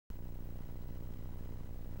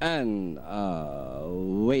And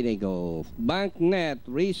way they go. Banknet,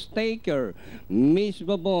 Risk Taker, Miss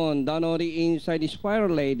Babon, down on the inside is Fire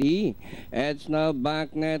Lady. It's now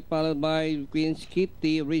Banknet followed by Queen's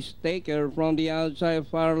Kitty, Risk Taker from the outside,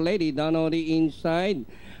 Fire Lady down on the inside.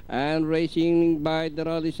 And racing by the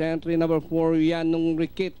rally entry number 4, Yanong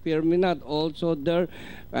Rikit, Firminat also there.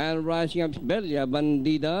 And rushing up Belia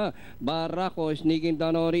Bandida, Barako sneaking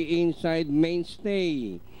down on the inside,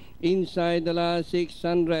 Mainstay. Inside the last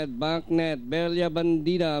 600, Banknet, Belia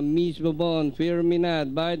Bandida, Miss Babon,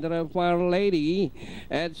 Firminat by the Fire Lady.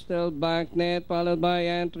 It's still Banknet followed by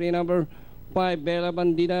entry number 5, Bella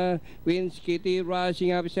Bandida, Queen's Kitty,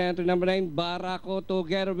 rushing up center number 9, Barako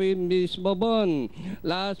together with Miss Bobon.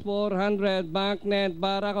 Last 400, Banknet,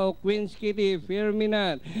 Barako, Queen's Kitty,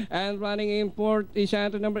 Firminat, and running in fourth is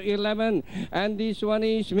center number 11, and this one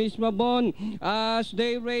is Miss Bobon as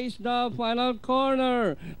they race the final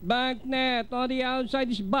corner. Banknet on the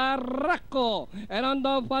outside is Barako, and on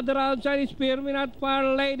the further outside is Firminat,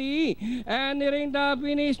 Fire Lady, and nearing the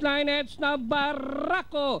finish line, it's now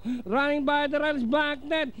Barako running by the rails,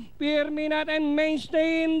 Banknet, Firminat, and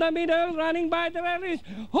Mainstay in the middle, running by the rails.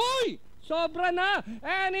 Hoy! Sobra na!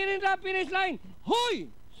 And in the finish line, Hoy!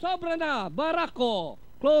 Sobra na! Barako,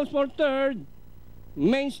 close for third,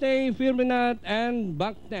 Mainstay, Firminat, and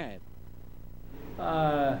Banknet.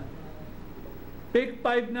 Pick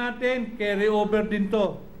 5 natin, carry over din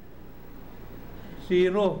to.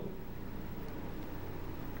 0.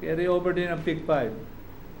 Carry over din ang pick 5.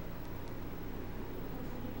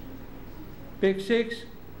 Pick 6,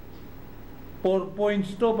 4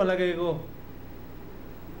 points to palagay ko.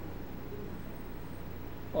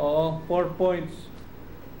 Oo, 4 points.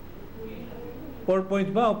 4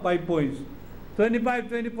 points ba o 5 points?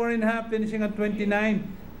 25, 24 and a half, finishing at 29.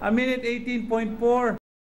 A minute 18.4.